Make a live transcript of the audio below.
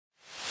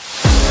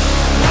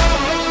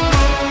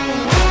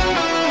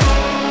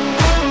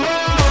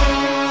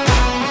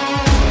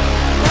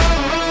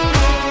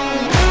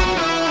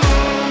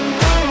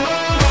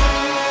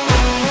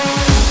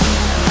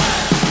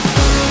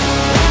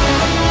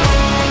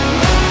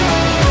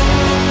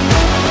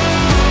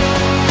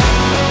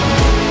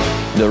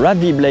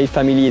Rap-V blade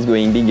family is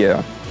going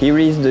bigger. Here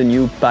is the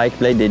new Pike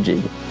Bladed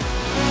Jig.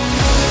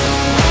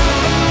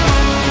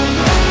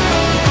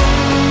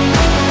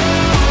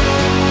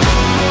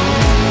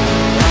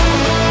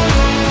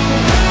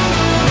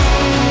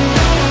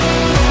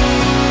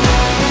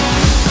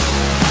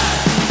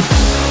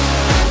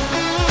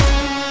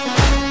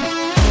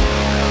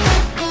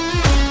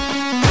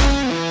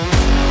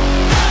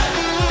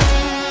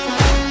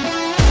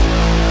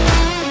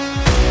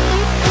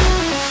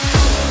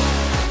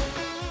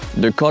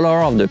 The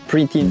color of the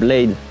pretty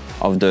blade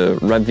of the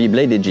Rap-V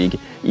Bladed Jig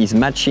is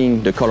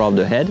matching the color of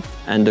the head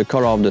and the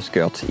color of the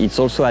skirt. It's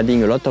also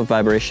adding a lot of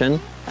vibration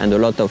and a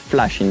lot of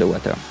flash in the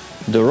water.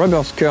 The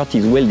rubber skirt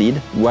is welded,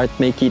 what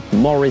makes it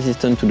more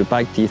resistant to the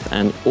pike teeth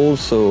and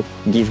also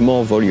give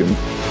more volume.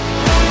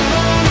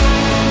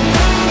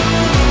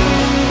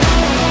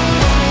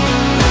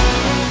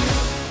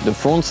 The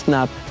front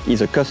snap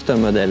is a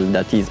custom model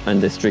that is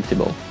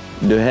indestructible.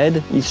 The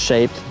head is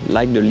shaped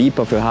like the lip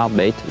of a hard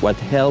bait, what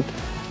helps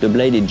the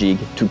bladed jig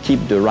to keep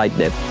the right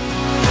depth.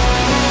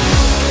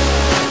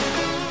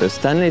 A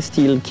stainless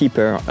steel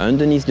keeper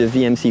underneath the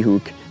VMC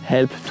hook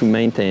helps to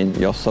maintain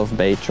your soft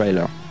bait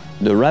trailer.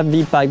 The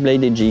Rap-V Pike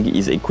Bladed Jig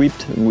is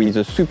equipped with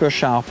a super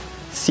sharp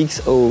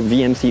 6/0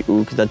 VMC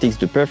hook that is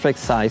the perfect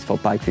size for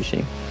pike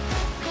fishing.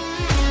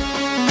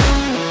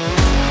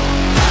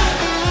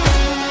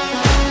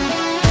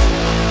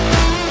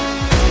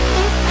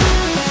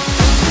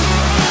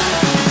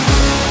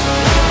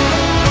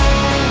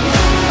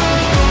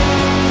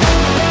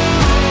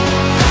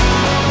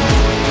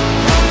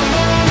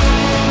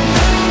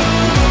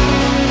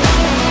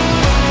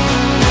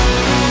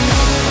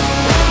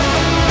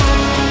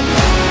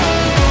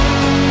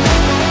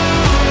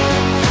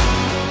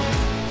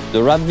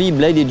 The Rap-V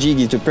Bladed Jig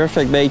is the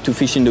perfect bait to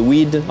fish in the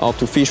weed or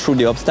to fish through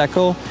the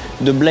obstacle.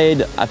 The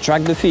blade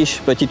attracts the fish,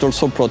 but it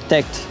also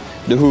protects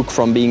the hook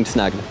from being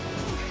snagged.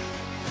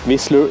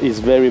 This lure is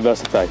very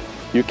versatile.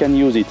 You can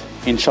use it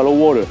in shallow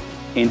water,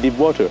 in deep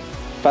water,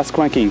 fast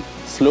cranking,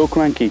 slow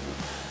cranking.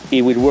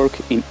 It will work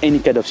in any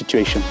kind of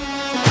situation.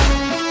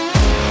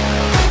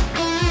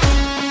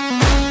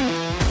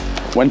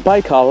 When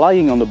pike are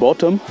lying on the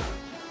bottom,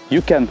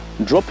 you can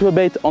drop your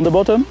bait on the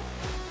bottom,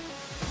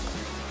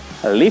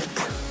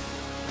 lift,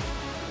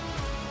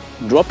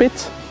 drop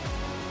it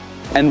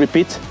and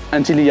repeat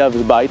until you have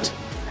the bite.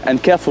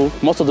 And careful,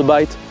 most of the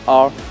bites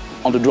are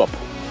on the drop.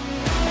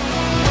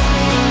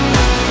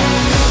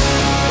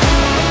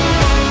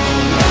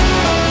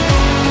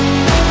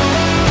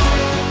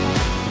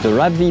 The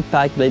Rap-V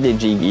Pike Bladed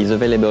Jig is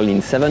available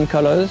in 7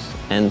 colors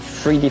and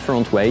 3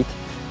 different weights,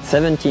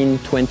 17,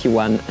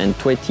 21 and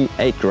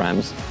 28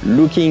 grams.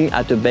 Looking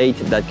at a bait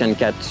that can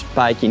catch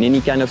pike in any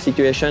kind of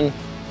situation,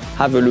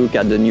 have a look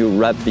at the new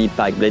Rap-V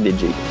Pike Bladed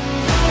Jig.